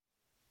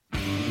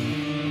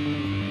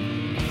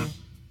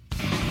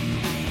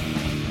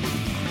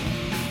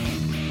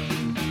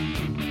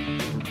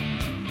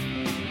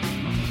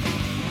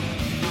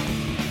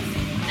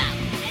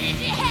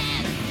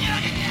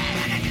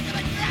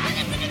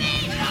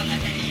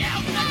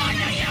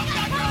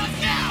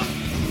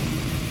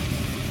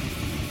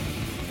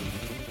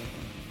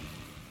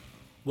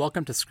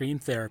Welcome to Scream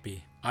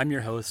Therapy. I'm your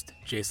host,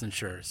 Jason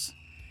Schurz.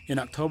 In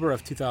October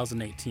of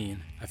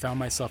 2018, I found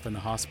myself in the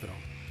hospital,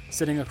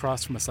 sitting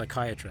across from a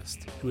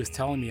psychiatrist who was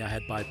telling me I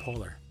had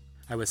bipolar.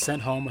 I was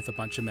sent home with a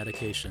bunch of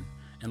medication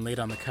and laid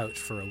on the couch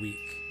for a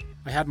week.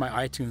 I had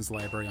my iTunes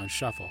library on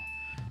shuffle,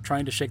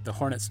 trying to shake the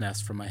hornet's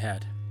nest from my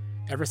head.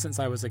 Ever since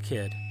I was a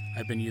kid,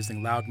 I've been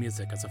using loud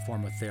music as a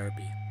form of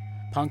therapy.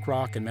 Punk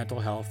rock and mental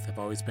health have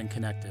always been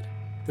connected.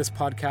 This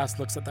podcast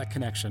looks at that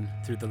connection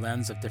through the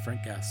lens of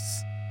different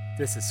guests.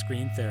 This is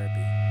Scream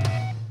Therapy.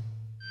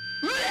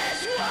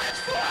 This one's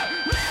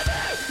forever, and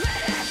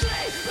Ashley,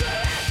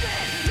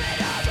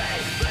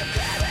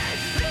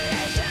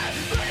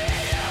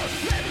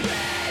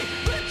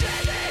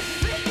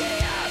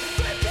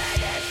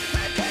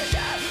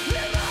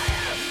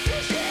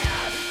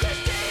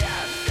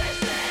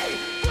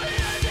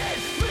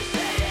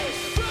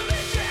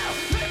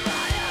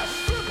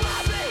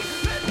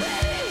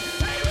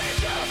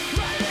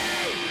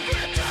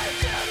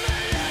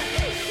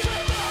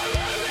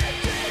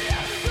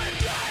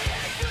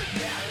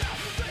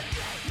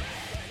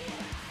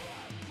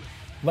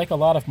 Like a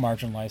lot of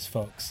marginalized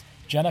folks,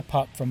 Jenna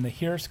Pup from the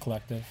Hears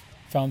Collective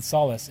found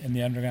solace in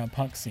the underground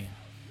punk scene.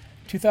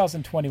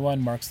 2021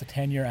 marks the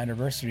 10-year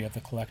anniversary of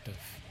the collective,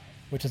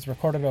 which has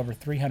recorded over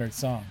 300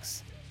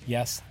 songs.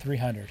 Yes,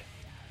 300.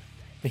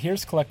 The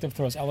Hears Collective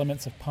throws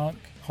elements of punk,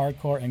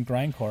 hardcore, and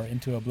grindcore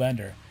into a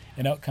blender,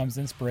 and out comes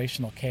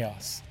inspirational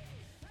chaos.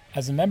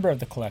 As a member of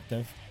the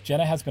collective,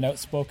 Jenna has been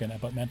outspoken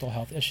about mental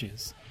health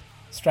issues,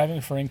 striving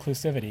for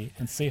inclusivity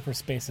and safer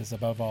spaces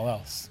above all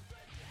else.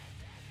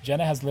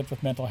 Jenna has lived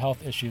with mental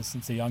health issues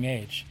since a young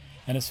age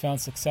and has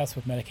found success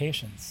with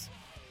medications.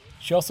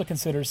 She also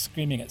considers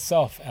screaming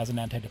itself as an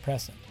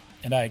antidepressant,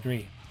 and I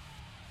agree.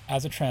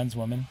 As a trans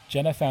woman,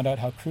 Jenna found out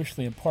how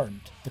crucially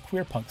important the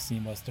queer punk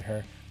scene was to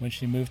her when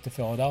she moved to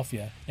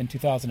Philadelphia in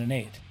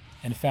 2008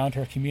 and found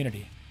her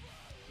community.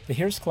 The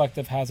Hears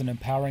Collective has an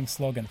empowering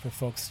slogan for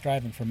folks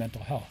striving for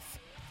mental health,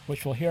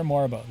 which we'll hear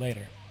more about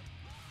later.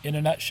 In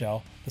a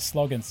nutshell, the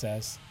slogan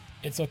says,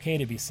 "It's okay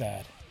to be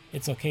sad.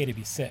 It's okay to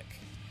be sick."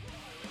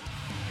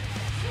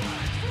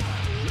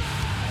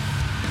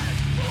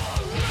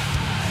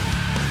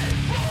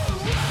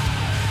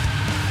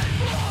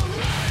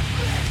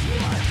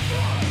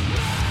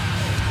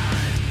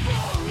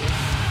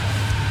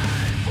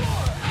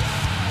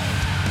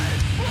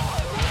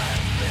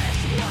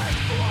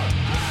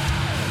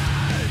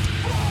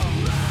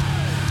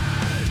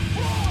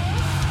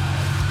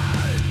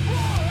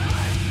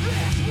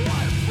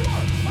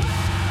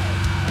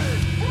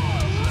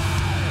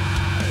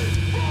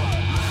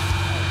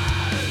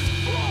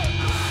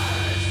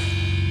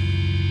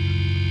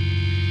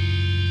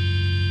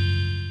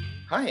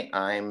 Hi,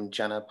 I'm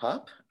Jenna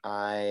Pup.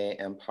 I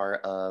am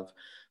part of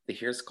the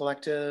Hears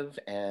Collective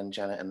and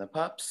Jenna and the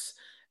Pups,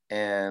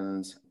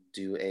 and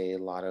do a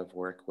lot of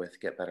work with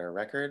Get Better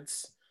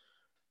Records.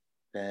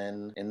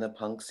 Been in the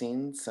punk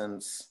scene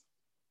since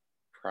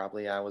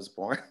probably I was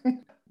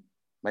born.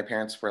 My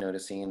parents were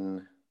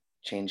noticing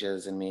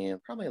changes in me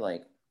probably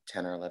like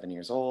 10 or 11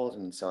 years old,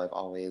 and so I've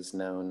always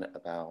known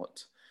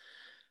about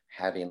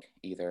having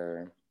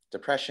either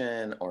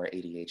depression or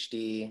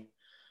ADHD,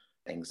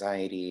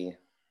 anxiety,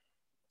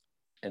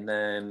 and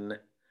then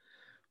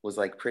was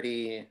like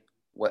pretty,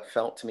 what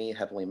felt to me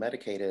heavily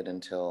medicated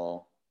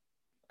until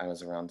I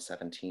was around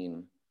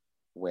 17,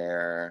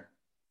 where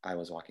I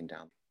was walking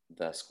down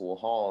the school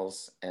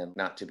halls, and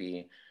not to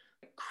be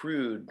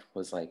crude,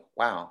 was like,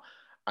 wow,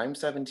 I'm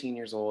 17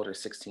 years old or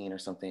 16 or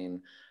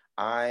something.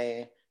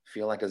 I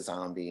feel like a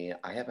zombie.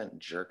 I haven't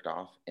jerked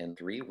off in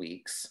 3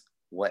 weeks.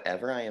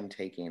 Whatever I am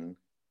taking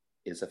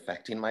is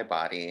affecting my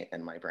body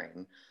and my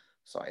brain.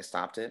 So I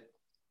stopped it.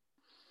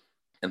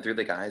 And through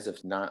the guise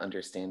of not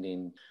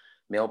understanding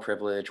male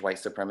privilege, white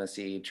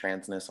supremacy,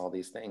 transness, all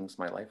these things,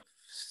 my life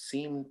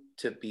seemed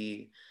to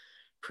be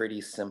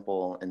pretty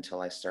simple until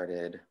I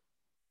started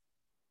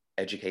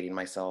educating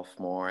myself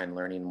more and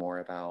learning more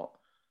about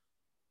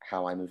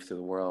how I move through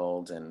the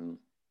world and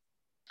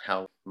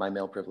how my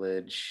male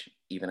privilege,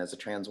 even as a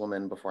trans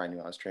woman before I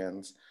knew I was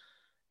trans,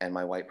 and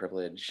my white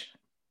privilege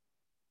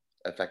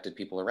affected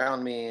people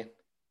around me,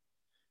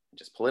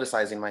 just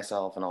politicizing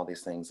myself and all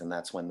these things. And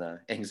that's when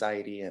the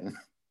anxiety and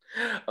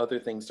other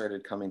things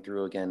started coming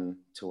through again,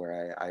 to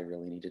where I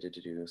really needed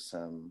to do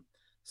some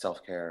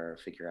self-care,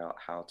 figure out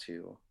how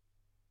to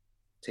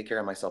take care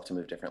of myself to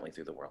move differently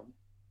through the world.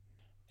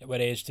 At what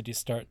age did you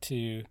start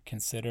to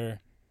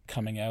consider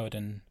coming out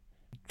and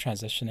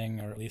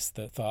transitioning, or at least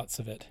the thoughts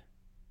of it?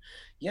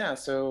 Yeah,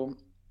 so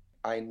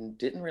I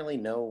didn't really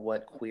know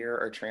what queer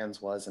or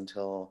trans was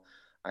until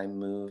I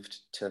moved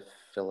to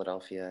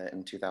Philadelphia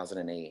in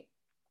 2008.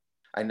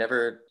 I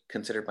never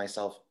considered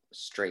myself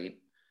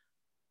straight.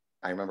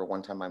 I remember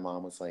one time my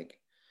mom was like,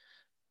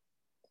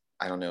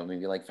 I don't know,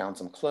 maybe like found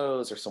some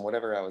clothes or some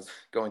whatever. I was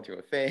going through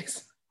a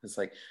phase. It's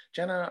like,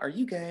 Jenna, are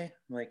you gay?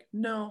 I'm like,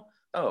 no.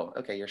 Oh,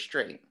 okay, you're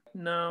straight.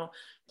 No.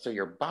 So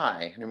you're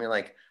bi. And I'm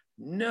like,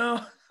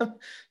 no,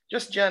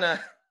 just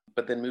Jenna.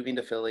 But then moving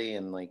to Philly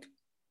and like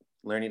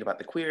learning about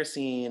the queer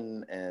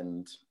scene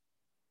and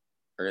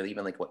or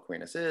even like what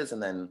queerness is.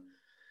 And then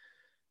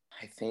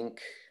I think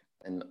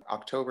in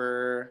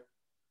October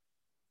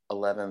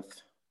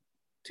 11th,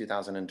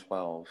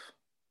 2012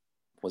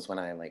 was when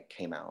I like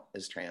came out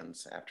as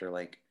trans after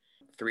like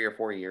 3 or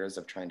 4 years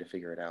of trying to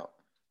figure it out.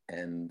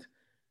 And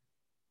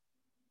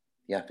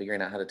yeah,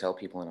 figuring out how to tell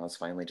people. And I was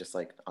finally just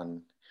like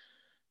on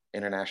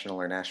international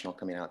or national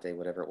coming out day,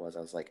 whatever it was, I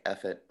was like,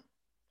 F it,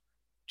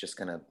 just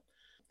gonna,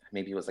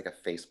 maybe it was like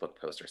a Facebook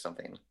post or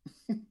something.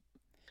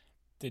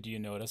 Did you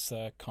notice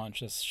a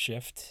conscious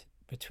shift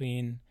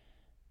between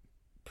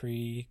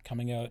pre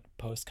coming out,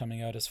 post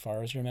coming out as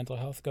far as your mental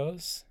health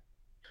goes?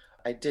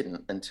 I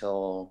didn't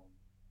until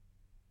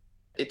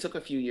it took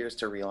a few years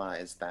to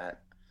realize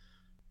that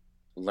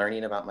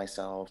learning about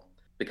myself,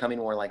 becoming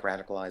more like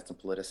radicalized and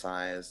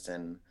politicized,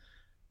 and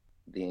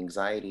the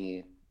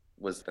anxiety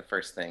was the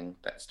first thing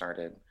that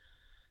started.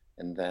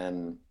 And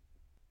then,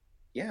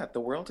 yeah, the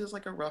world is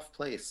like a rough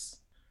place,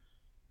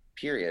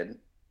 period.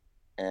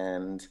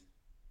 And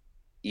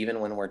even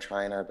when we're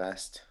trying our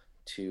best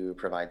to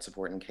provide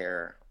support and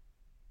care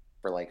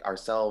for like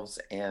ourselves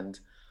and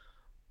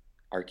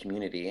our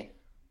community,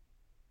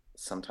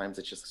 sometimes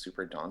it's just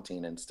super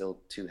daunting and still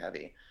too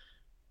heavy.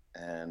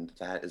 And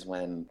that is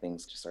when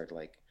things just start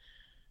like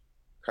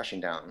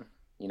crushing down,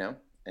 you know?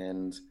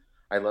 And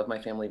I love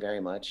my family very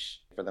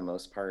much. For the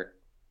most part,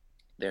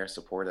 they're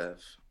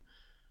supportive,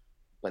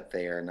 but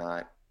they are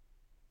not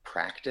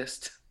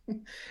practiced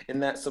in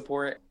that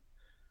support.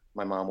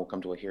 My mom will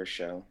come to a Here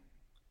show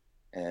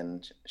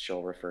and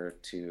she'll refer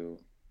to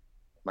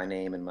my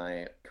name and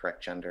my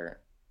correct gender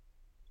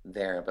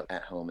there, but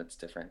at home it's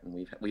different.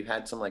 And we've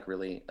had some like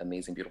really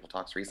amazing, beautiful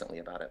talks recently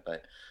about it.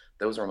 But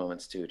those were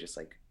moments too, just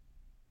like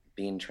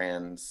being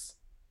trans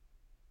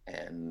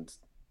and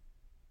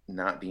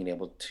not being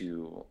able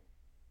to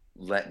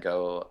let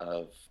go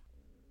of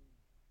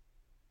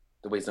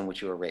the ways in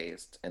which you were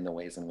raised and the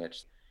ways in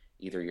which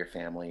either your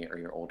family or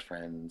your old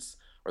friends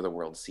or the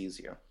world sees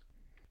you.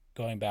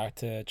 Going back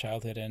to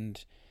childhood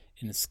and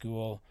in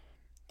school,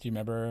 do you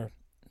remember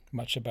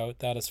much about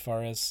that as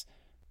far as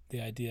the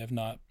idea of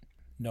not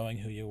knowing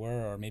who you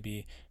were, or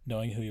maybe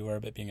knowing who you were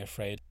but being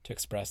afraid to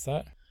express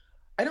that?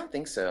 I don't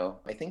think so.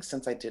 I think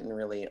since I didn't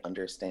really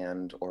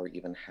understand or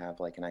even have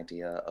like an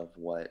idea of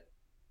what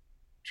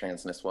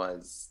transness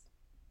was,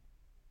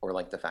 or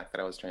like the fact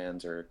that I was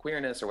trans or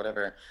queerness or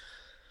whatever,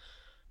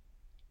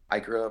 I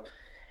grew up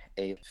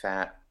a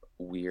fat,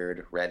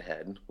 weird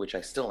redhead, which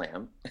I still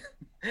am.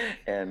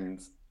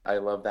 And I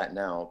love that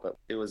now, but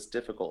it was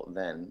difficult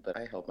then, but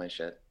I held my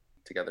shit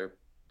together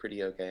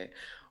pretty okay.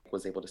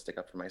 Was able to stick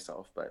up for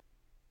myself, but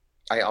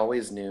I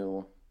always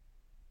knew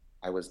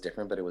I was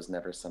different, but it was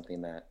never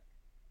something that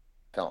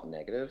felt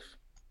negative.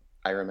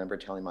 I remember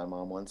telling my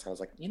mom once, I was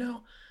like,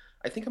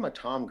 I think I'm a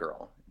tom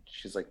girl.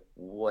 She's like,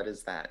 what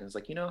is that? And it's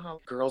like, you know how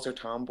girls are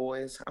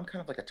tomboys? I'm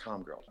kind of like a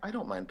tom girl. I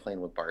don't mind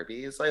playing with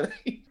Barbies.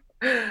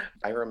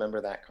 I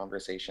remember that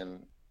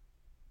conversation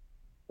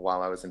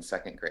while I was in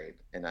second grade.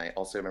 And I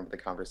also remember the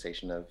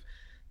conversation of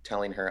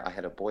telling her I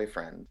had a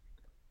boyfriend.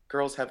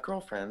 Girls have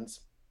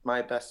girlfriends.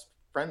 My best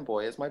friend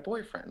boy is my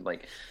boyfriend.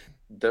 Like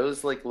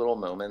those like little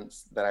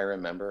moments that I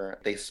remember,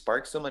 they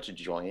spark so much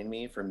joy in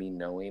me for me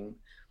knowing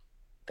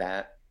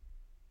that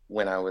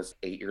when I was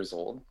 8 years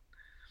old,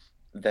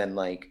 than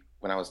like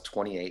when I was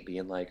 28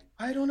 being like,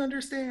 I don't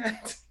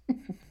understand.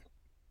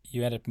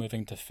 You ended up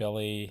moving to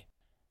Philly.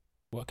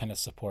 What kind of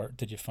support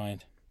did you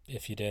find,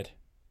 if you did?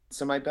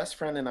 So my best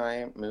friend and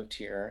I moved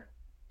here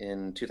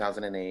in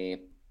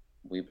 2008.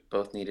 We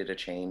both needed a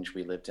change.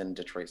 We lived in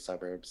Detroit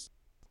suburbs.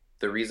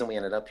 The reason we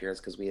ended up here is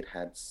because we had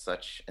had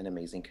such an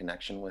amazing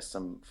connection with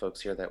some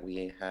folks here that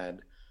we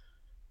had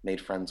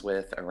made friends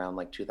with around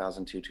like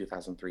 2002,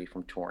 2003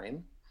 from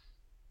touring.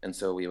 And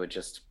so we would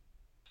just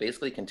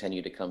basically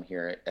continue to come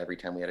here every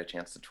time we had a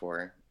chance to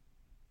tour,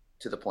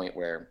 to the point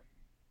where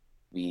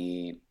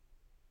we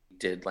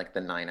did like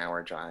the 9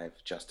 hour drive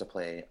just to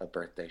play a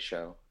birthday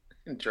show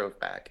and drove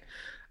back.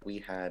 We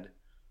had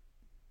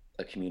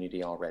a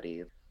community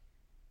already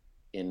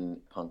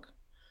in punk.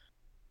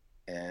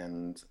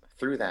 And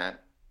through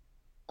that,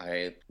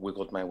 I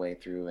wiggled my way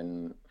through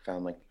and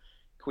found like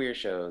queer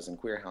shows and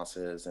queer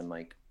houses and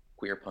like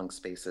queer punk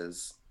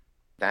spaces.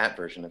 That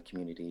version of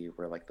community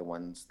were like the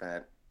ones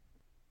that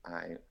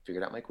I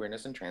figured out my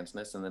queerness and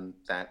transness, and then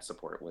that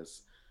support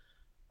was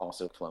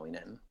also flowing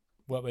in.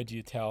 What would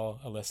you tell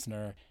a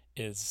listener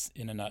is,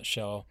 in a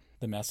nutshell,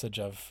 the message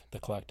of the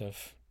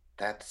collective?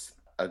 That's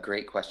a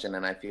great question,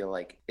 and I feel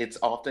like it's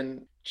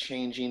often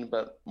changing,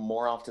 but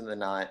more often than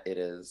not, it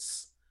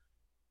is,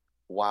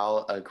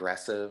 while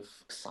aggressive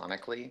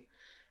sonically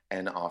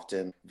and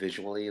often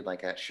visually,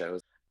 like at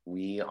shows,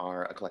 we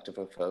are a collective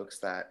of folks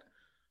that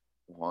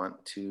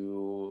want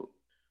to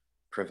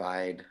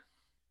provide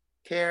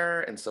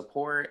care and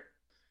support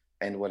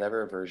and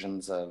whatever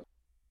versions of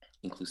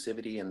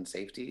inclusivity and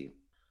safety,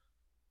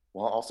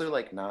 while also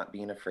like not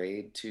being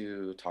afraid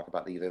to talk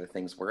about either the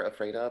things we're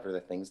afraid of or the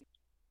things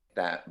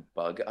that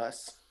bug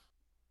us.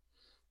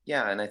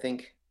 Yeah, and I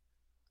think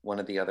one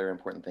of the other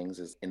important things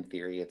is, in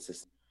theory, it's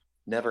this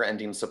never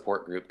ending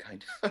support group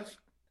kind of.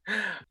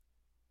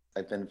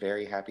 I've been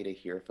very happy to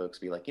hear folks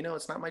be like,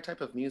 it's not my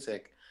type of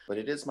music, but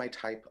it is my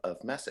type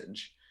of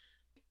message.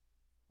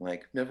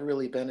 Like, never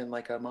really been in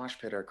like a mosh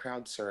pit or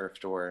crowd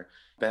surfed or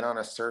been on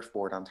a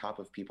surfboard on top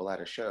of people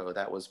at a show.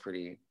 That was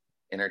pretty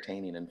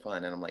entertaining and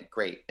fun. And I'm like,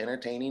 great,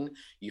 entertaining.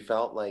 You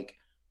felt like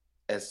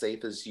as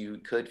safe as you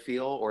could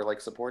feel or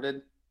like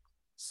supported.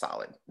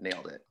 Solid,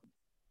 nailed it.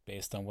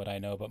 Based on what I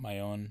know about my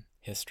own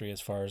history as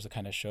far as the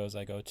kind of shows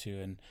I go to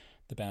and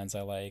the bands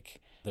I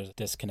like, there's a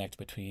disconnect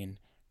between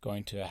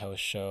going to a house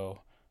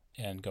show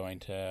and going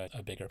to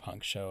a bigger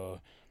punk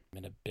show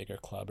in a bigger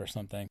club or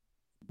something.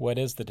 What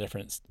is the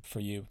difference for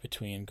you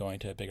between going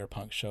to a bigger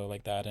punk show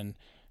like that and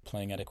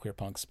playing at a queer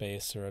punk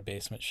space or a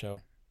basement show?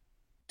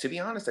 To be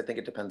honest, I think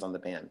it depends on the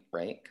band,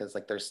 right? Because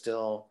like there's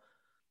still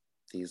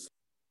these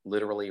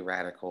literally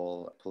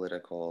radical,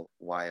 political,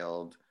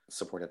 wild,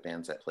 supportive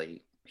bands that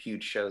play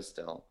huge shows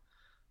still,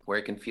 where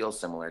it can feel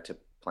similar to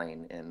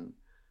playing in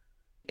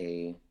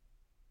a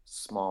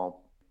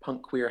small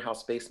punk queer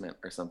house basement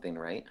or something,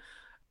 right?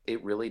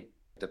 It really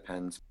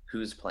depends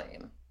who's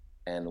playing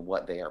and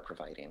what they are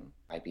providing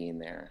by being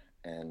there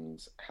and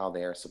how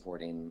they are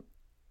supporting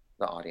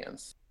the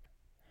audience.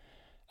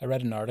 I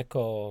read an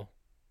article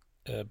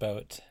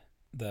about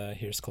the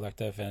Here's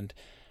Collective, and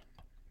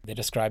they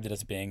described it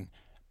as being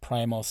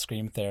primal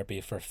scream therapy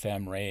for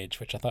femme rage,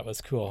 which I thought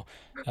was cool.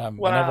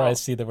 Whenever I Wow,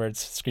 see the words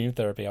scream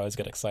therapy, I always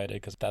get excited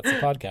because that's the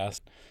podcast.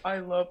 I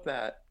love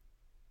that.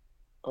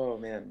 Oh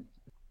man.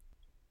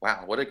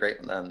 Wow, what a great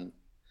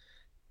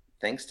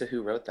thanks to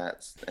who wrote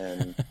that.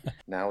 And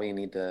now we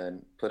need to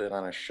put it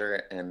on a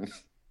shirt and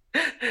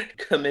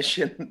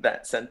commission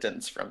that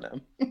sentence from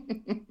them.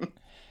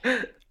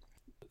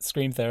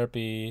 Scream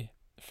therapy,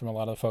 from a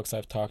lot of the folks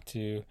I've talked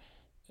to,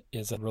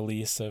 is a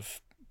release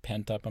of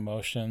pent up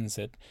emotions.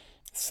 It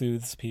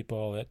soothes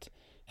people, it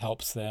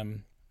helps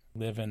them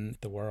live in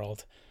the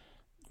world.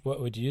 What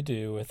would you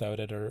do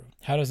without it, or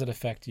how does it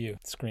affect you,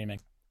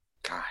 screaming?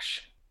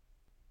 Gosh,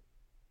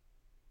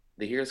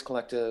 the Heroes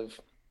Collective,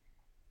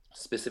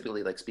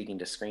 specifically like speaking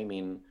to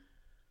screaming,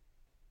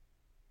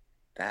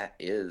 that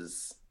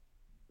is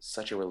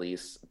such a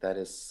release. That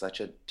is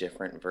such a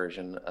different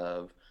version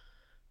of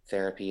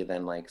therapy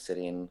than like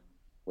sitting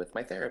with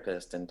my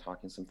therapist and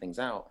talking some things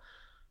out.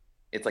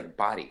 It's like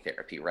body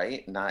therapy,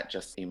 right? Not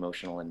just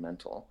emotional and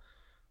mental.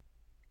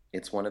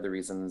 It's one of the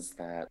reasons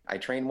that I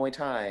train Muay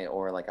Thai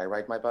or like I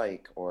ride my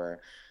bike or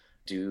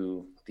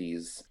do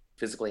these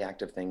physically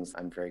active things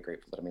I'm very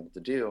grateful that I'm able to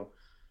do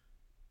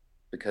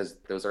because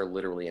those are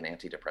literally an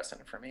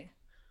antidepressant for me.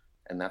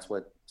 And that's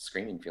what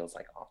screaming feels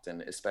like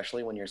often,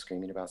 especially when you're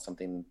screaming about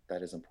something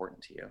that is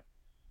important to you.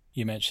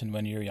 You mentioned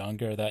when you were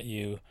younger that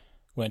you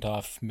went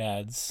off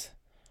meds.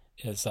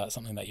 Is that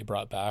something that you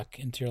brought back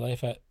into your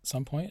life at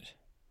some point?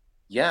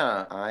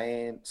 Yeah,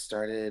 I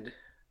started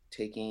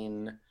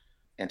taking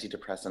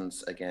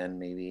antidepressants again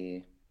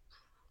maybe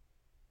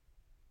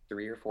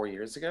 3 or 4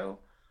 years ago,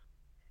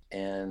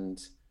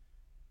 and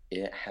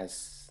it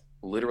has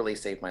literally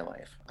saved my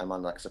life. I'm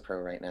on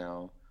Lexapro right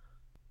now,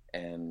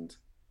 and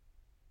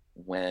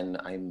when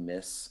I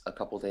miss a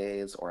couple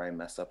days or I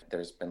mess up,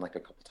 there's been like a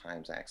couple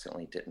times I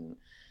accidentally didn't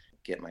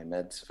get my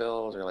meds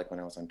filled, or like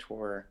when I was on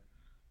tour.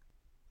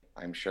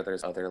 I'm sure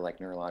there's other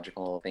like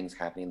neurological things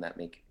happening that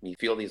make me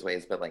feel these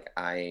ways, but like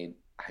I'm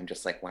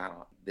just like,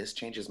 wow, this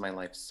changes my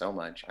life so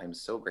much. I'm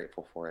so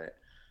grateful for it.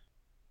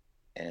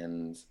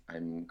 And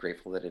I'm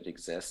grateful that it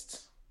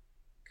exists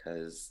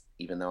because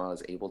even though I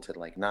was able to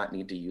like not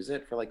need to use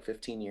it for like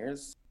 15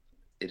 years,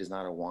 it is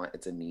not a want,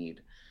 it's a need.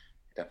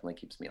 It definitely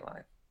keeps me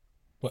alive.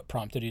 What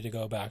prompted you to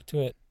go back to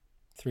it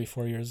 3,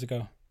 4 years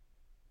ago?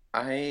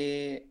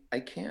 I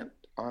can't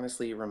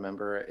honestly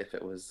remember if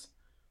it was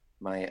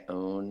my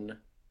own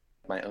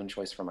my own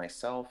choice for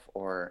myself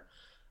or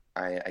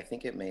I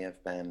think it may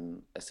have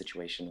been a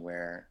situation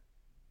where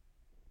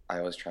I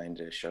was trying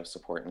to show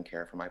support and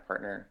care for my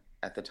partner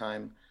at the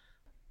time.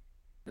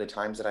 The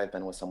times that I've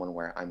been with someone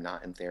where I'm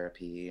not in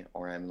therapy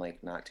or I'm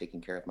like not taking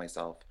care of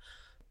myself,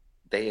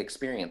 they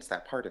experience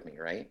that part of me,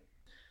 right?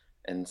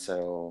 And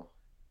so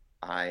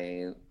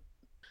I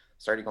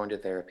started going to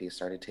therapy,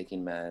 started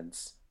taking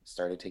meds,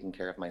 started taking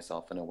care of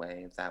myself in a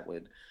way that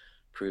would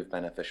prove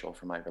beneficial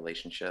for my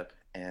relationship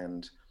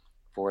and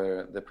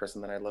for the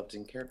person that I loved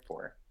and cared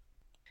for.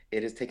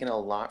 It has taken a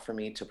lot for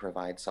me to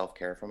provide self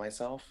care for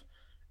myself.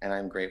 And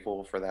I'm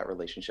grateful for that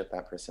relationship,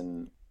 that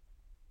person,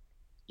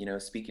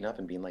 speaking up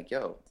and being like,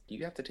 yo,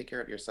 you have to take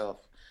care of yourself.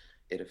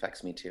 It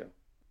affects me too.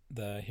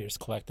 The Here's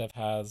Collective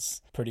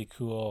has a pretty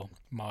cool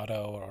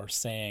motto or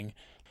saying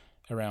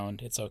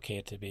around it's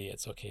okay to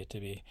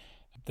be.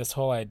 This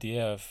whole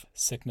idea of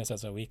sickness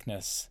as a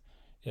weakness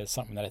is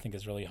something that I think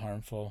is really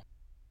harmful.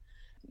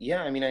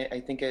 Yeah, I mean,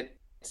 I think it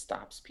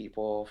stops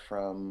people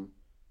from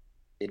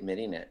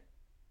admitting it.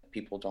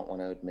 People don't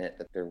want to admit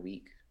that they're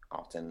weak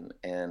often.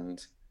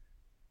 And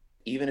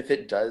even if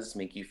it does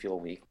make you feel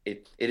weak,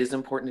 it is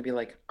important to be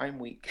like, I'm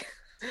weak,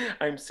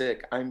 I'm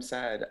sick, I'm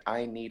sad,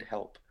 I need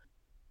help.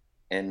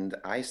 And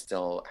I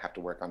still have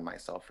to work on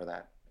myself for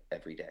that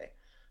every day.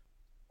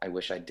 I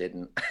wish I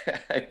didn't.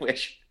 I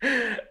wish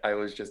I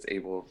was just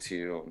able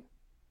to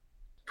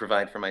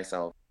provide for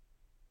myself.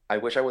 I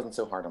wish I wasn't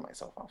so hard on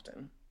myself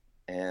often.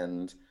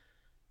 And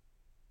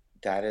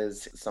that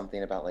is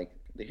something about like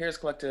the Heroes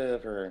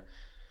Collective or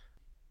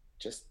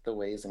just the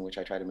ways in which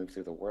I try to move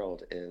through the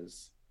world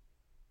is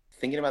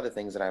thinking about the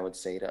things that I would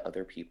say to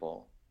other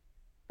people.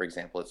 For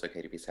example, it's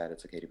okay to be sad,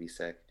 it's okay to be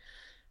sick,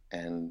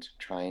 and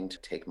trying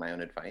to take my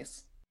own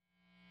advice.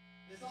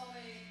 This all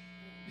may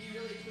be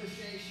really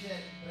cliche shit,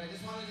 but I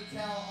just wanted to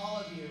tell all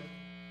of you,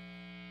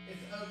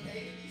 it's okay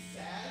to be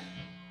sad,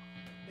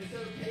 it's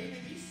okay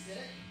to be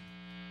sick,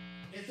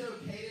 it's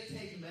okay to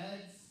take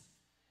meds,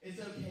 it's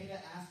okay to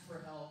ask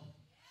for help,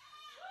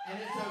 and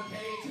it's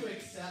okay to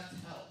accept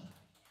help.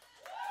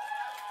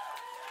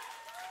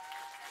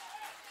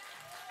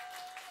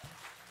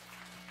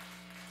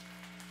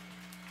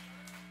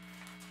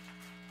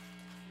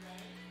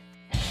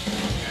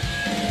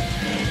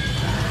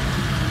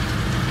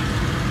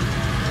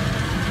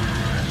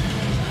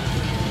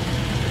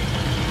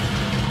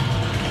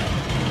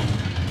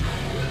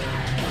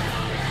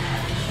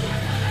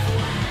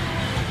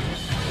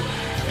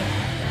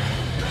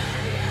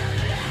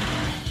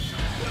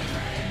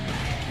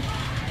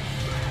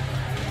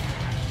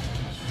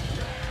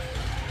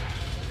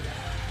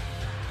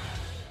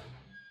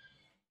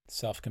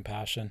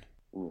 Self-compassion.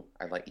 Ooh,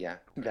 I like, yeah,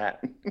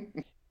 that.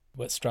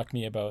 What struck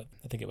me about,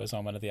 I think it was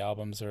on one of the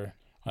albums or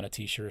on a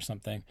t-shirt or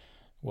something,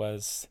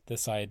 was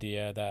this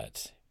idea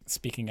that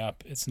speaking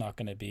up, it's not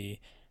going to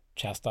be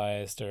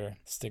chastised or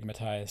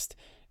stigmatized.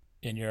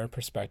 In your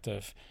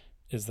perspective,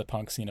 is the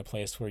punk scene a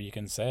place where you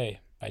can say,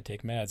 I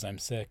take meds, I'm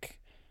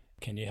sick,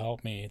 can you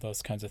help me?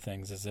 Those kinds of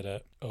things. Is it an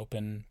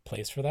open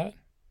place for that?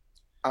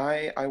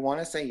 I want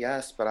to say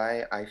yes, but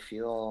I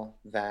feel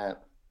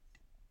that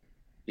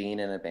being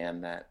in a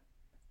band that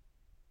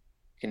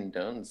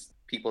condones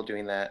people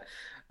doing that,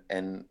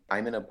 and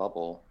I'm in a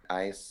bubble.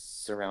 I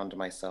surround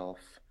myself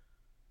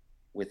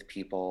with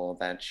people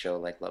that show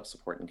like love,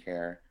 support, and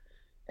care.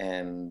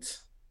 And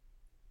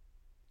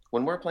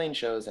when we're playing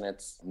shows and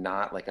it's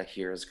not like a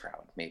here's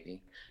crowd,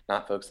 maybe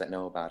not folks that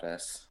know about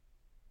us,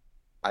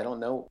 I don't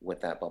know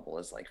what that bubble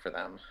is like for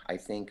them. I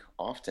think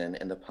often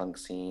in the punk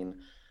scene,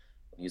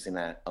 using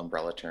that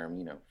umbrella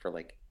term, for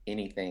like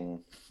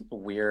anything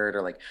weird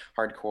or like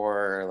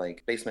hardcore or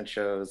like basement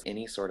shows,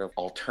 any sort of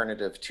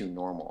alternative to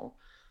normal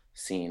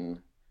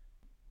scene,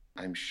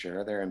 I'm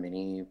sure there are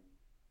many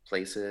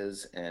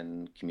places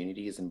and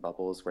communities and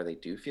bubbles where they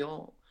do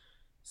feel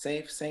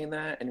safe saying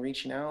that and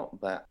reaching out,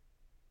 but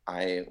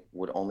I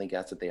would only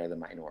guess that they are the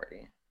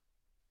minority.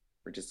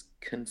 We're just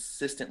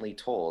consistently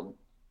told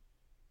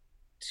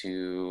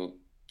to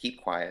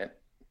keep quiet,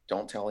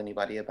 don't tell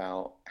anybody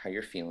about how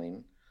you're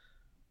feeling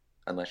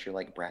unless you're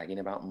like bragging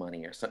about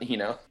money or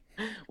something,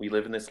 We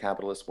live in this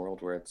capitalist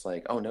world where it's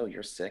like, oh no,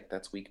 you're sick,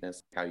 that's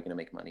weakness. How are you going to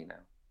make money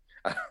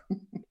now?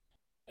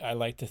 I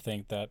like to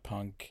think that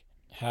punk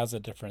has a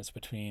difference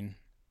between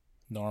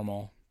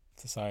normal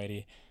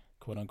society,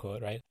 quote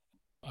unquote, right?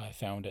 I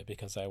found it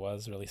because I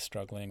was really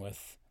struggling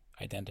with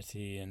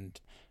identity and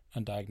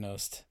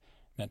undiagnosed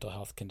mental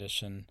health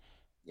condition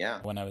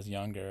Yeah. when I was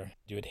younger.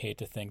 You would hate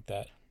to think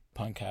that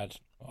punk had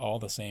all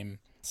the same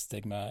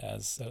stigma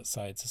as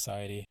outside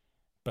society.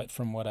 But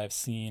from what I've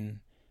seen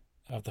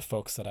of the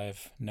folks that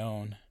I've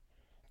known,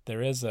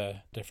 there is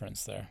a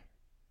difference there.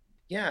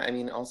 Yeah, I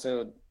mean,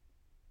 also,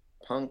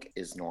 punk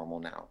is normal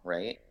now,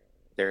 right?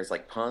 There's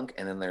like punk,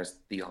 and then there's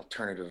the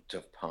alternative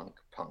to punk.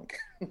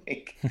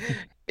 Like,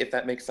 if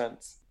that makes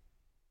sense.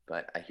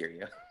 But I hear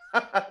you,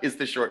 is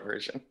the short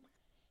version.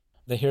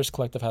 The Here's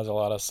Collective has a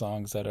lot of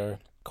songs that are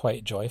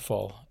quite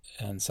joyful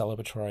and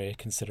celebratory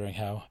considering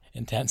how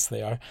intense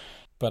they are.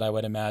 But I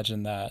would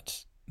imagine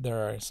that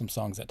there are some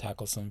songs that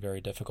tackle some very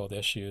difficult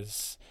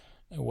issues.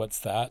 What's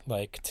that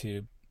like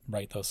to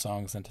write those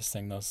songs and to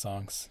sing those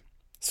songs,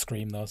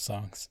 scream those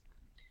songs?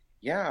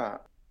 Yeah,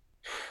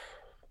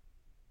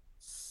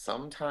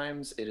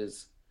 sometimes it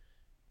is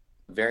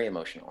very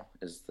emotional,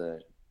 is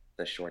the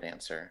short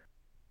answer.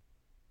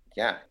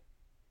 Yeah,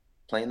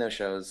 playing those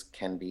shows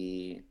can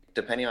be,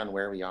 depending on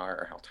where we are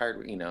or how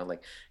tired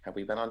like, have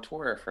we been on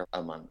tour for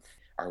a month?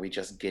 Are we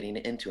just getting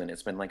into it?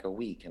 It's been like a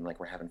week and like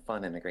we're having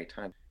fun and a great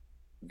time.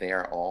 They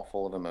are all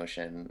full of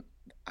emotion.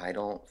 I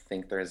don't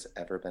think there's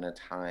ever been a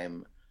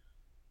time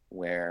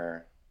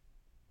where,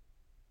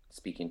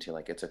 speaking to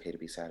like it's okay to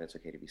be sad, it's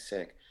okay to be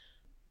sick,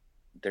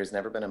 there's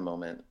never been a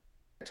moment,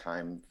 a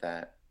time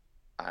that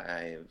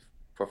I've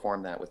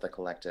performed that with a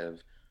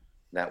collective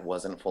that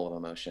wasn't full of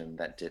emotion,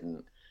 that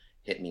didn't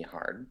hit me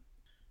hard.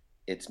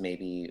 It's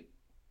maybe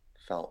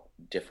felt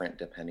different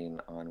depending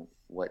on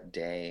what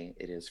day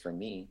it is for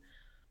me.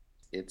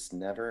 It's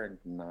never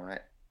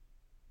not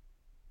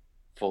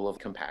full of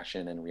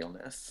compassion and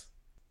realness.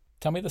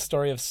 Tell me the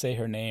story of Say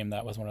Her Name.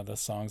 That was one of the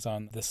songs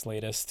on this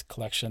latest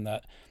collection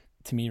that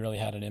to me really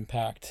had an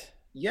impact.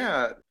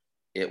 Yeah,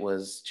 it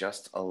was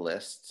just a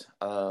list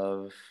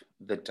of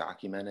the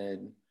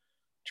documented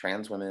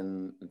trans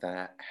women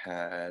that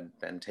had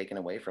been taken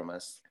away from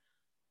us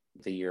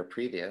the year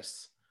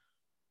previous.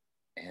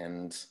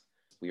 And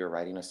we were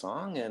writing a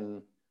song,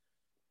 and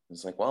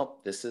it's like,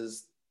 well,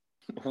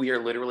 we are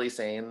literally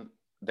saying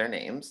their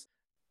names,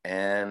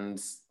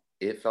 and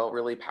it felt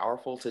really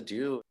powerful to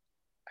do.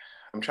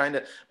 I'm trying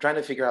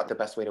to figure out the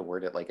best way to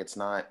word it. Like,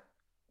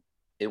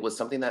 it was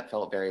something that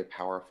felt very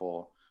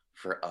powerful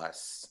for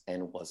us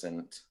and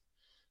wasn't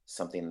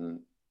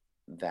something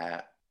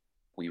that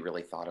we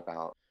really thought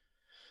about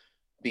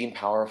being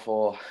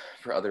powerful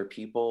for other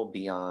people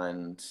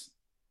beyond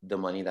the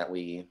money that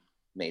we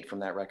made from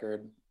that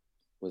record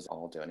was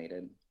all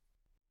donated.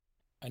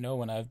 I know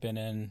when I've been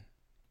in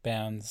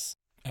bands,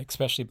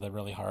 especially the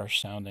really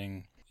harsh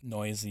sounding,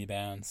 noisy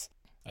bands,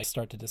 I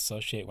start to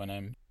dissociate when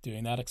I'm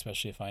doing that,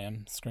 especially if I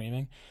am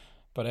screaming.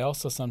 But I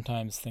also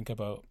sometimes think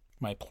about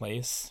my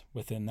place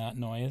within that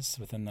noise,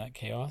 within that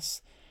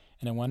chaos.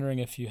 And I'm wondering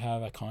if you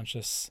have a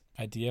conscious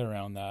idea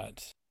around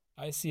that.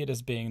 I see it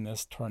as being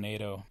this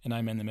tornado, and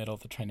I'm in the middle of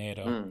the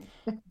tornado,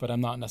 but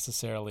I'm not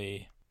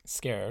necessarily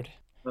scared.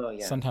 Oh,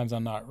 yeah. Sometimes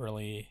I'm not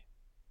really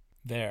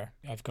there.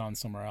 I've gone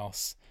somewhere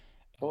else.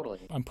 Totally.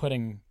 I'm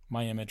putting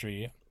my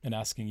imagery and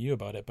asking you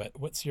about it, but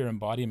what's your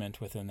embodiment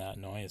within that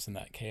noise and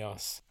that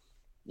chaos?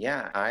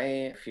 Yeah,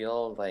 I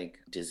feel like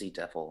Dizzy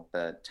Devil,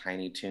 the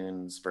Tiny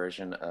Toons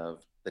version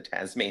of the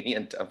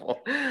Tasmanian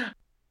Devil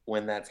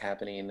when that's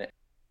happening.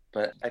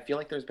 But I feel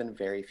like there's been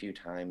very few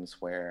times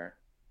where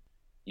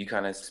you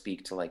kind of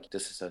speak to like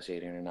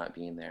disassociating or not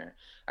being there.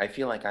 I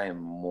feel like I am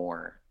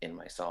more in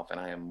myself, and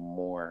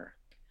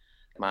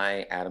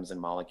my atoms and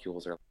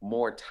molecules are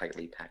more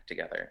tightly packed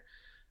together,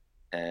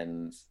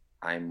 and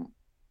I'm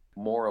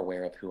more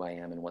aware of who I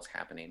am and what's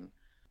happening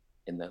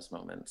in those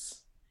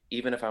moments.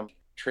 Even if I'm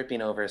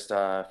tripping over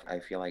stuff, I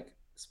feel like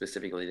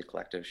specifically the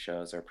collective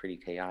shows are pretty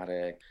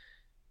chaotic,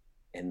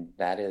 and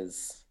that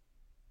is,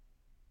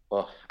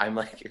 well,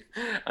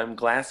 I'm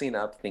glassing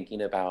up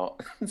thinking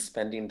about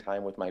spending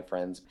time with my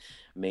friends,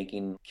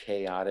 making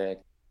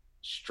chaotic,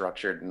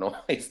 structured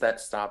noise that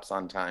stops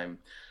on time,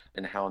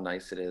 and how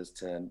nice it is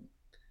to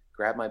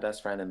grab my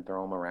best friend and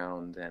throw him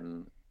around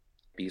and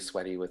be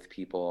sweaty with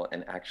people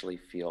and actually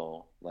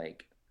feel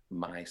like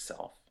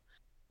myself.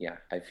 Yeah,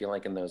 I feel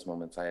like in those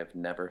moments I have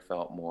never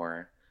felt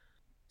more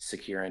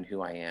secure in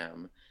who I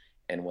am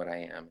and what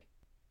I am,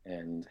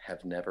 and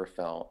have never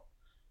felt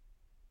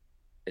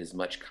as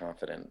much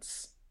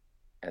confidence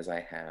as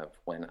I have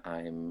when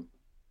I'm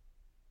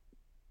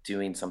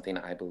doing something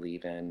I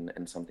believe in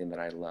and something that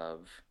I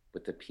love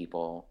with the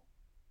people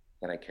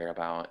that I care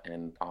about,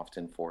 and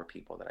often for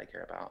people that I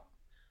care about.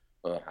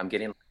 I'm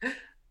getting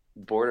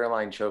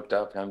borderline choked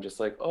up. I'm just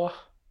like, oh,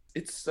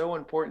 it's so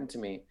important to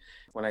me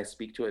when I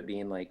speak to it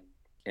being like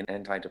an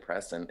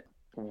antidepressant.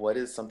 What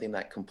is something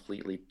that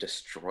completely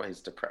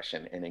destroys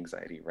depression and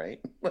anxiety, right?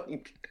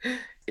 Like,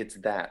 it's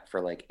that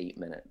for like 8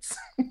 minutes.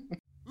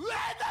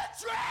 Let the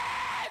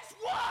trans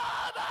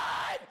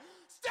woman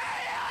stay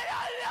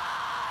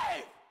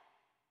alive!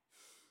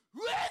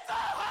 It's the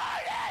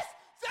hardest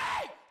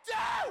thing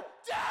to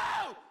do!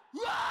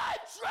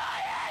 I'm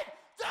trying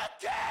to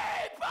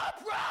keep a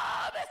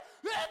promise.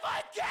 If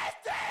I can't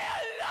stay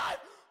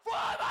alive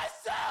for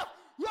myself,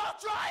 I'll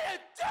try to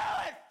do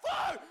it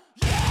for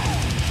you!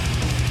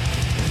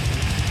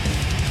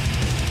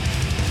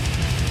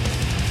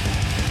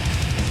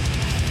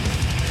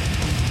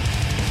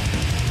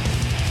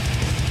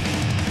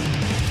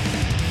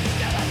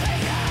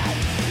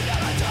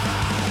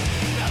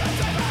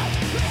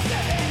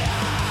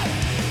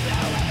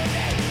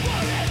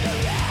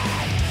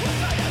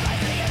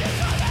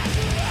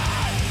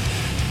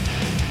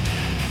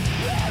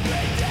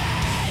 Every day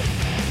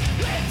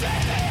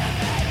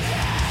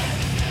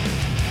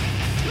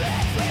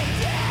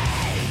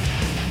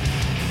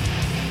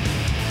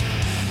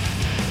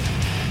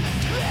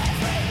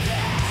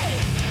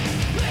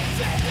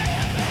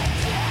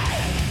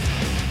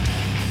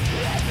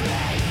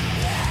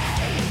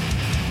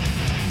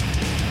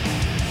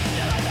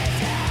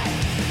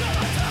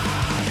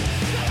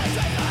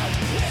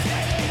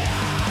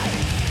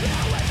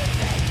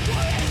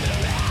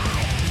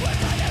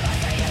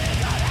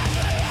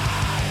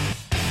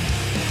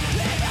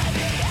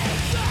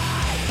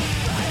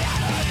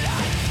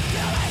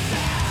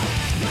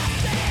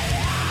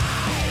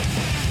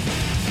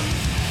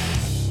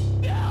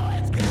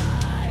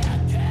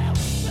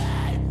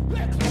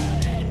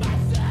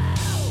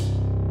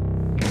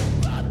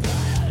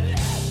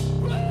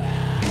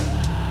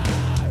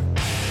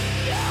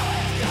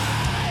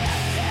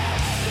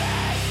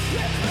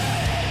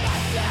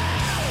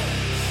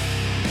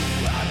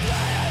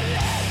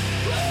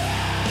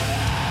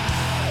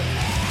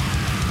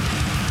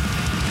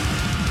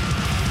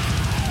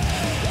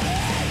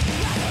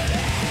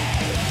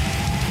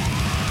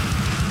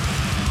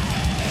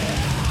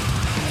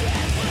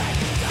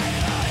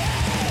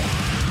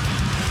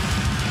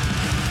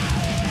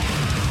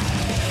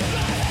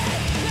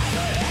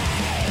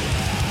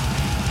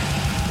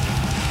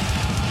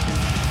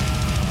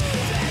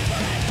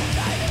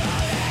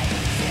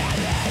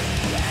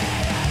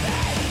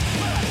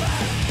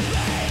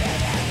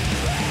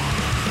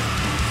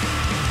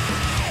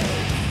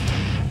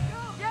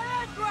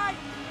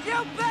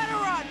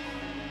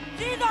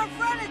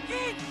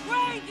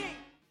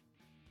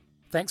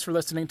Thanks for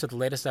listening to the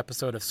latest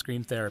episode of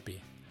Scream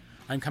Therapy.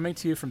 I'm coming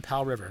to you from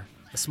Powell River,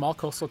 a small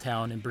coastal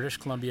town in British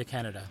Columbia,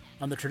 Canada,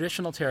 on the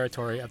traditional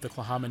territory of the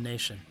Tla'amin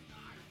Nation.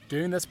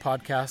 Doing this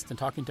podcast and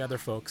talking to other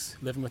folks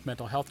living with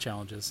mental health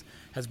challenges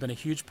has been a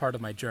huge part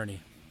of my journey.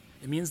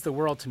 It means the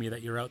world to me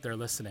that you're out there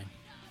listening.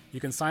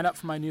 You can sign up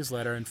for my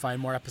newsletter and find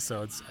more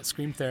episodes at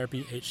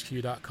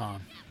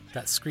screamtherapyhq.com.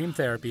 That's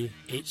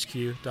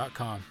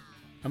screamtherapyhq.com.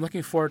 I'm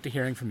looking forward to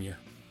hearing from you.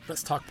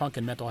 Let's talk punk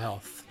and mental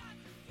health.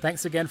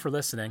 Thanks again for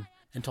listening.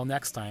 Until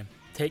next time,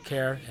 take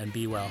care and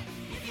be well.